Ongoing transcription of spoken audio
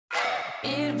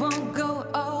It won't go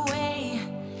away.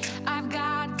 I've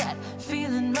got that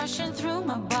feeling rushing through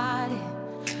my body.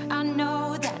 I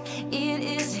know that it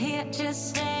is here to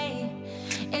stay.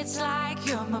 It's like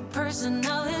you're my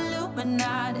personal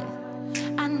Illuminati.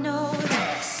 I know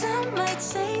that some might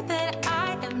say that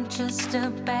I am just a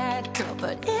bad girl,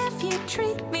 but if you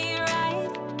treat me right,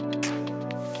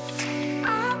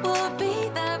 I will be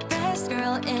the best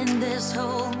girl in this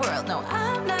whole world. No,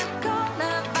 I'm not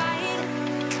gonna bite.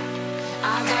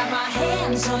 I've got my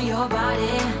hands on your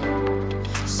body,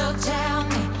 so tell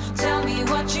me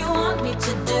what you want me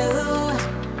to do.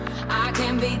 I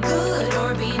can be good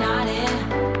or be naughty,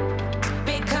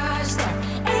 because there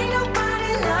ain't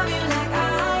nobody love you like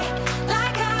I do,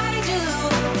 like I do,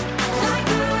 like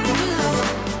I do,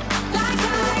 like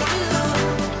I do,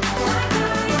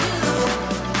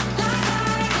 like I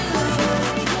do, like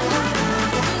I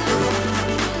do,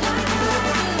 like I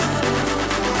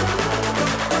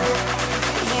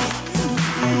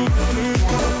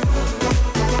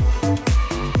do.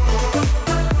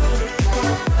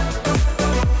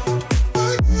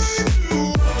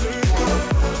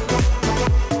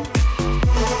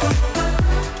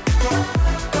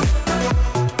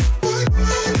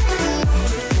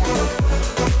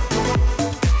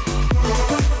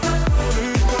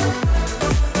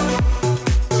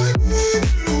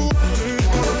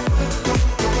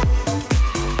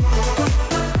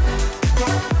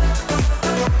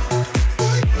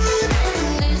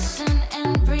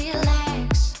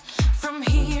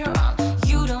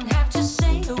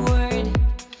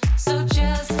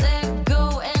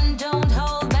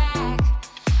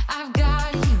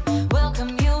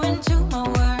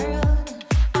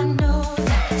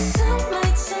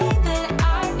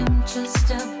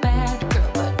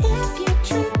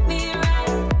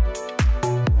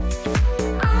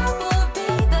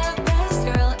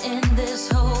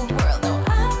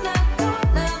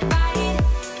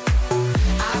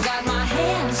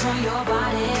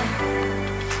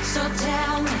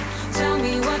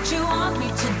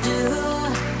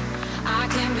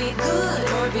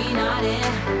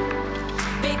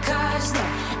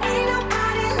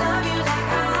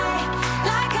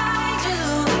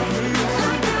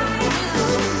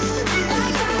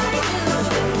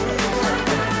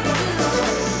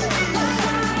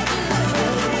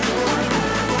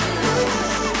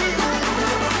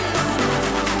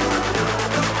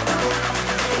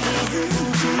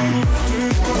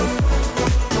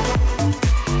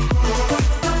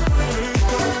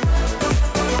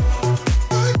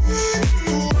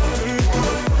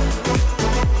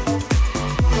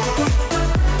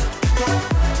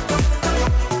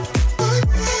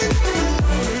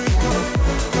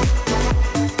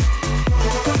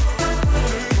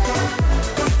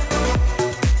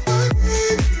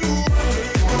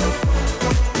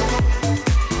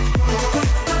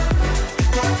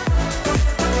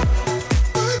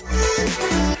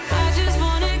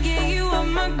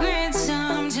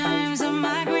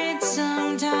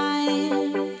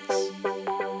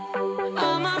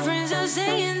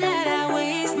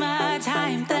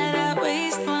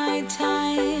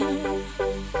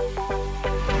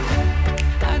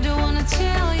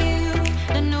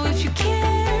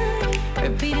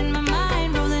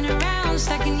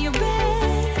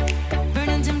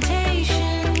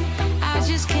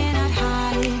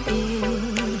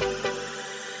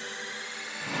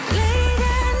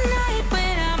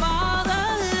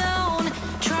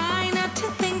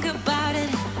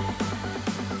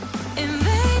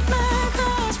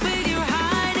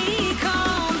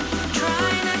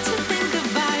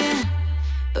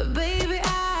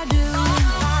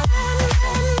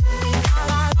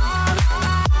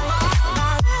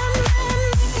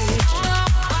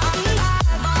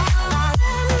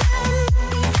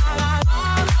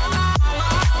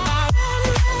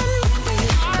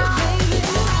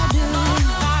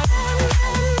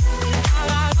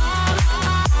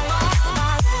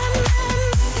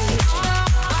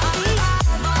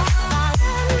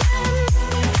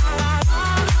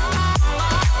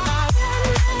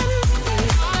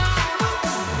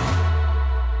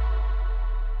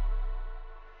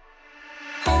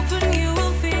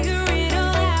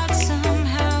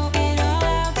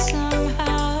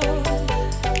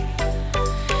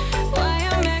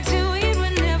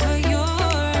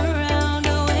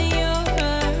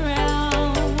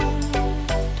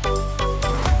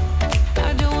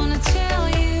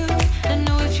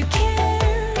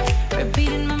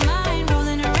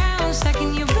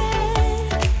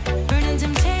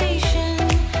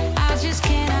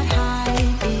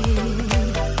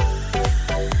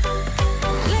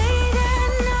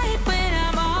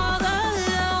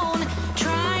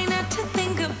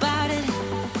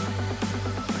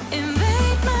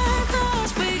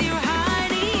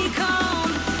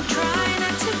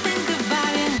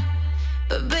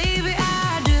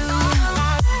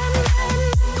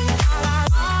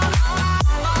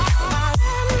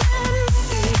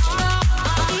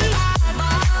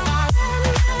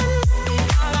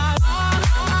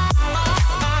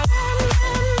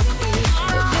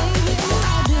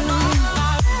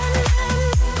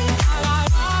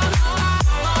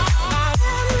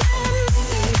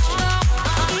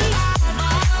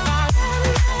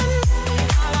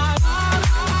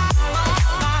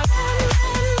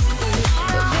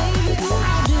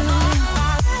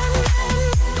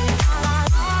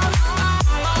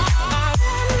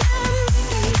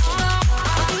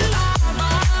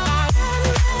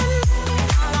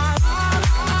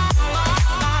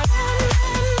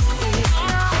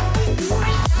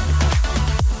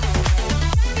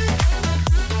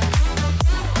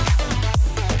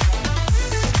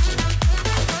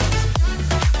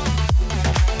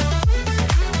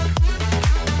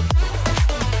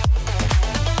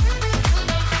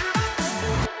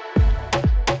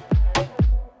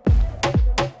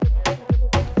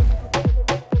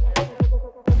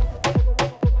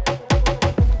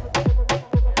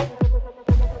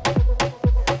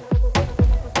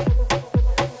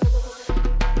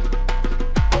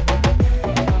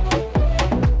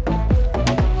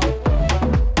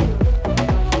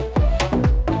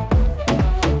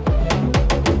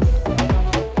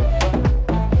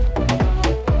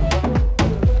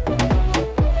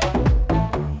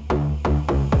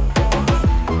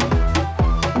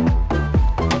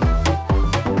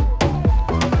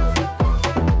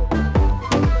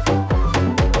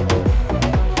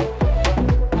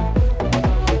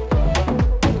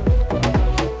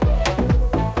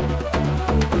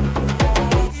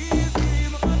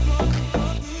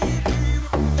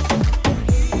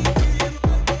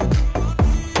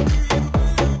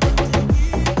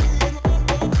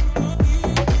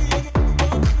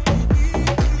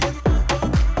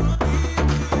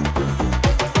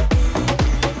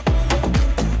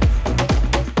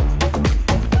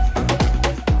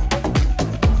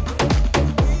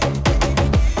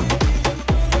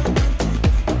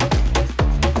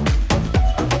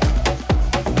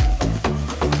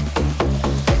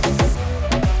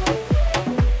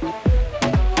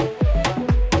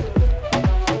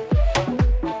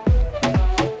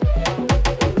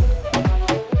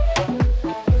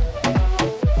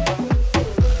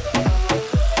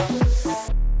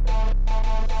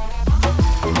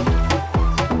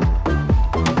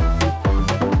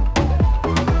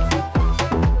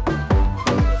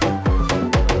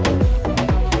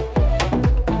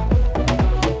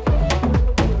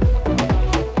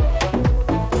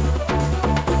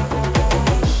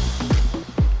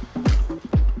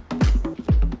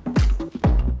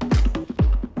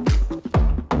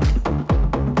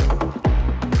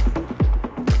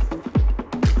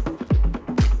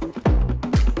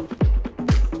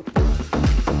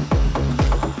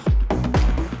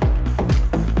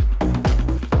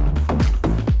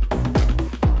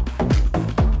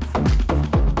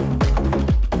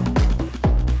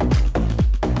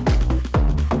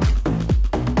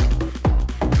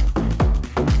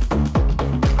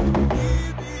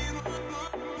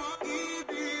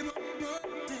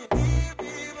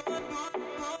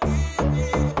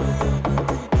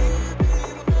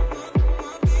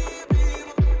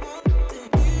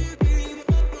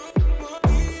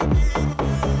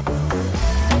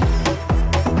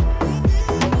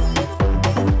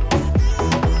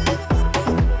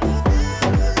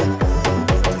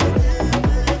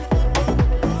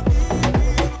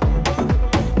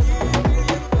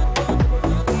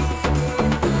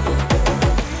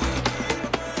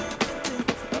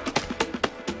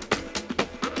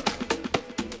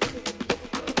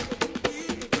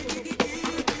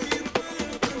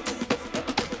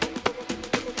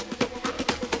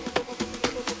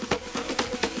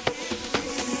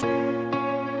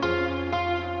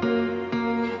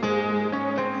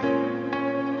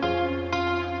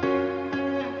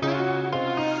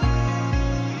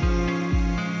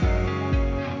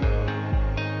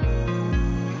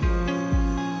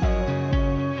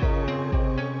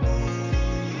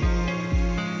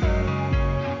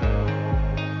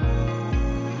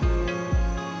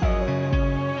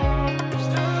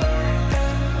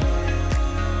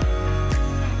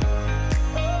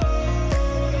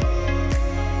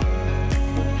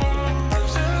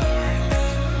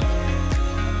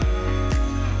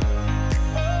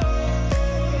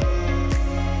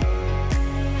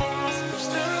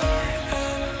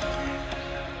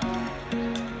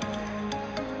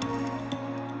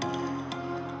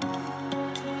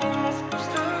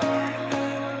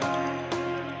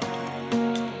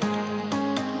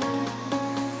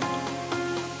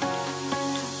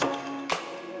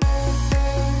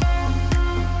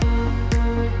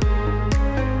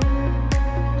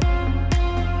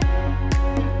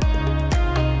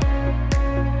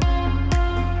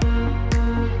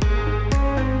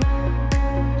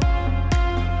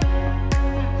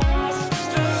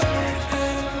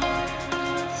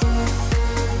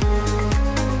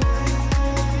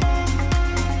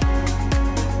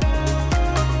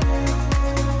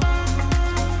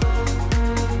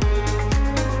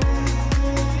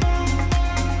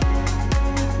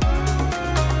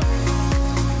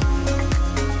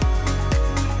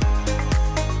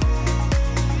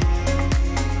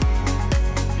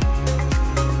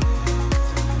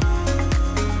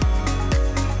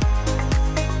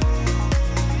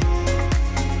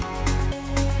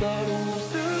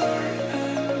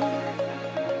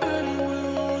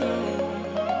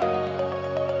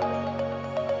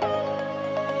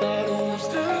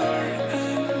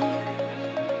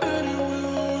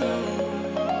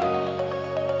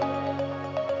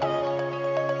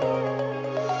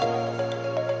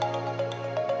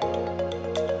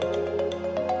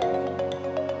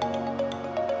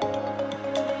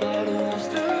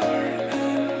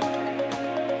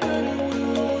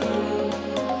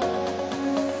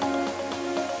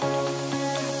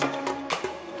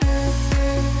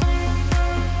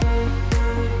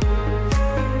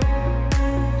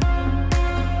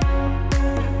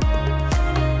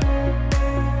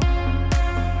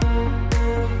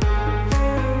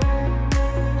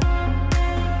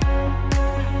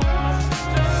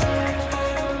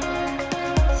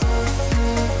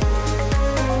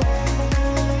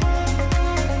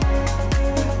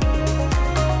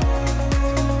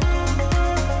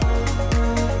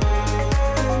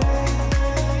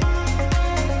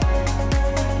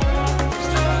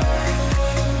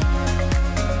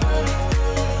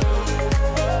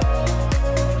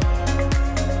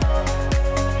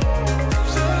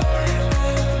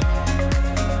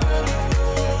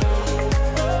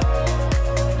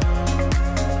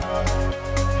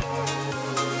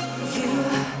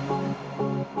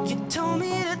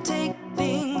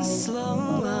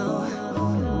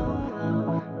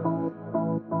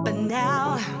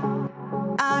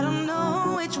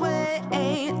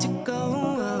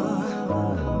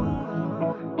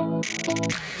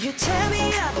 You tear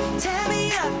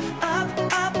me up, up,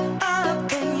 up, up,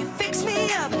 then you fix me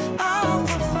up, all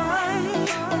for fun.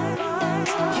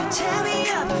 You tear me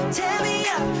up,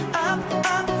 up,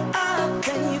 up, up,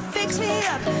 then you fix me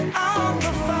up, all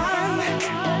for fun.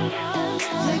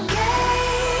 The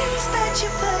games that you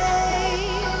play,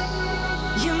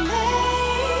 you're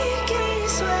making me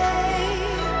sway.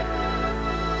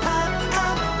 Up,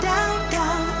 up, down,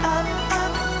 down, up,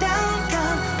 down,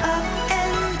 down, up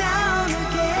and down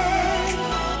again.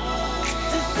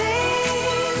 The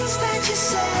things that you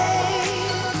say,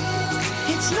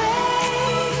 it's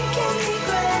making me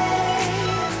gray.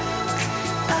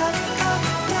 Up, up,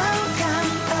 down, down,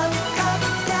 up,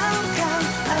 down, down,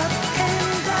 up and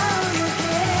down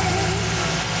again.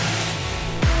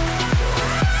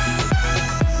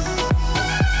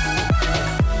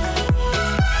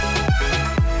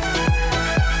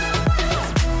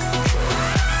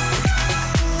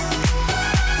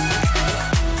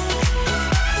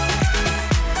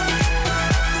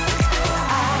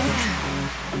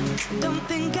 Don't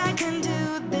think I can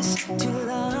do this too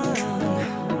long.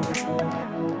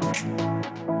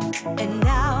 And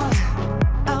now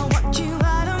I want you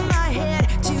out of my head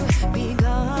to be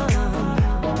gone.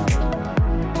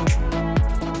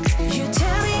 You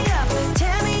tear me up,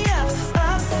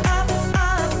 up, up,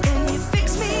 up, then you fix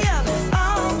me up,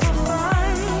 all for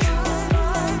fun.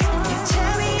 You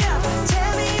tear me up,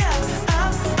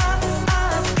 up, up,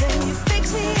 up, then you fix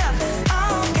me up,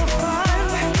 all for fun.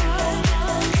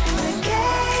 The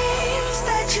games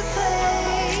that you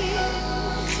play,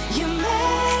 you're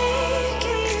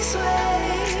making me sway.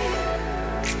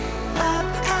 Up,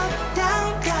 up, down,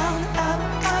 down, up,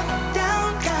 down,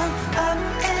 down, up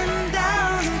and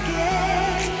down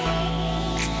again.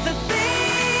 The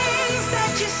things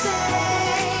that you say,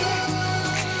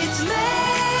 it's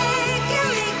making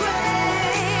me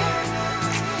gray.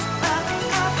 Up,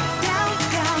 up, down,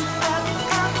 down, up,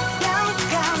 down,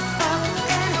 down, up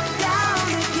and down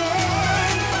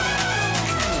again.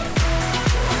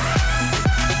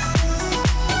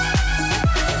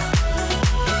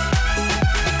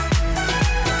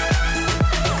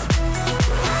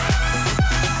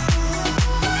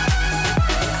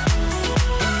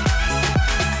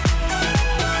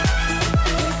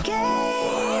 The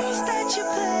games that you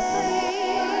play,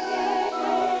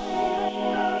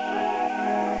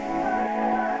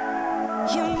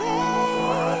 you're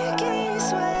making me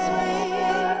sway.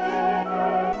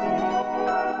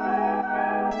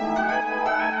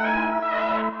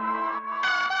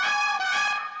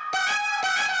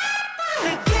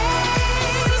 The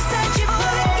games that you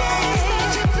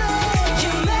play,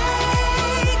 you're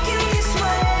making me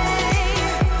sway.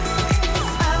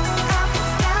 Up, up,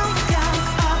 down, down,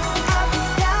 up,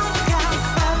 down, down,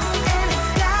 up and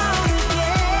down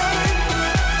again.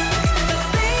 The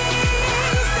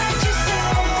things that you say,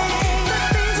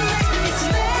 it's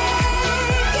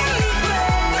making me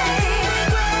gray.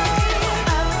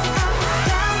 Up, up,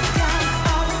 down, down,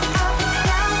 up,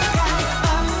 down, down,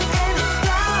 up and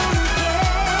down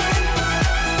again.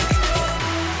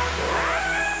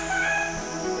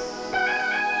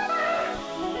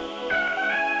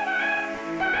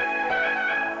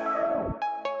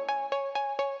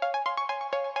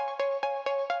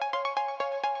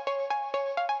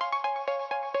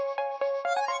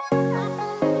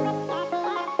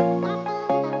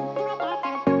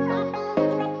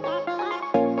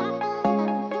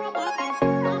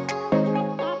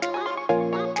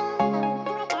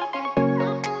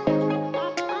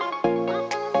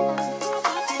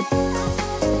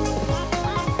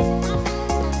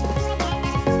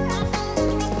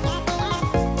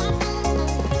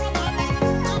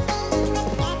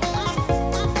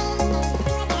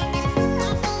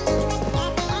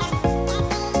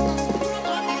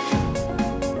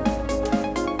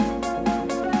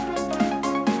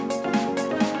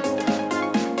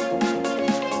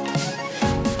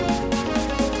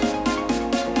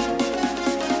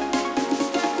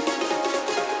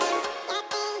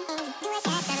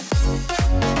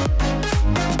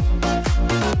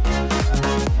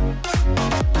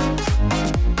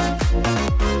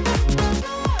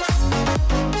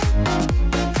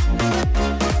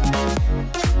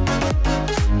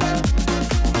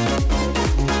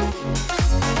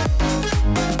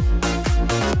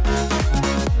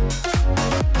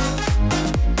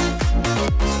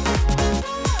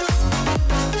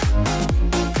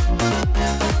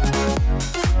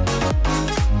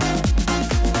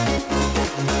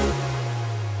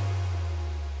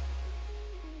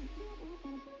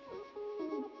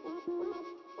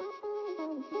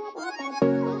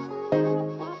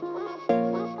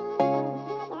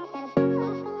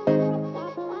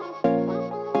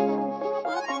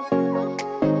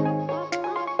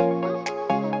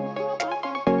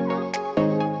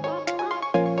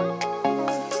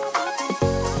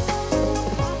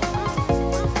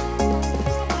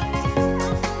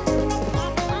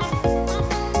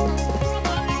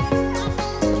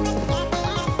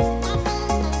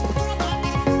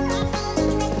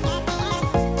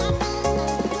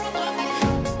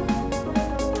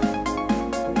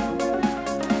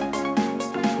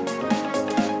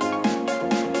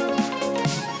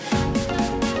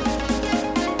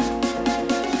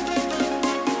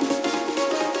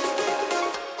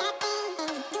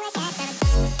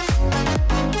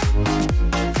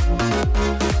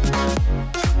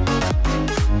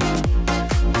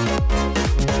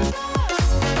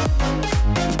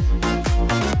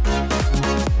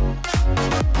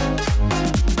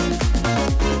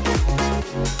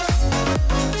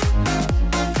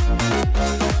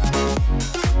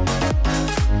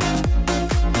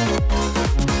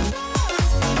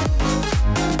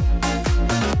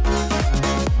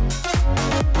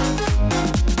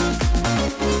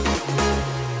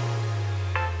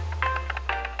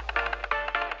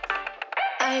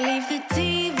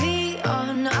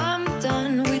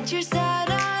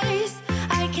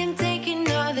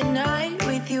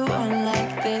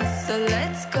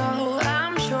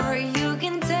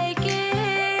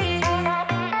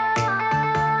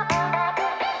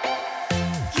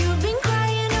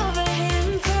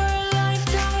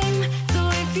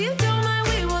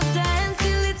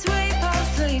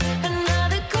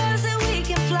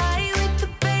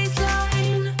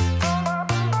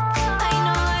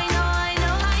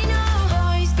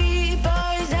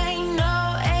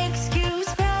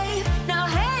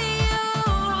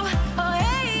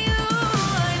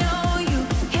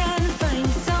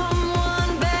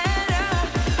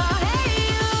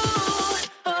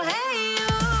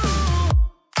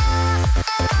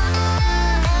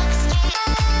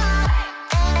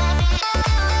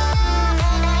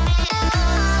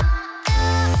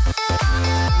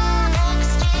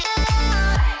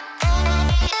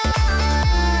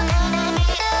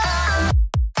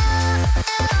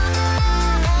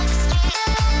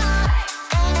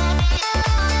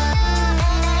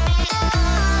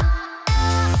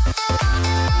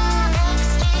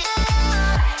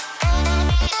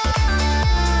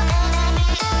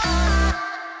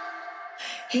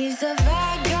 He's a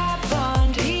bad guy.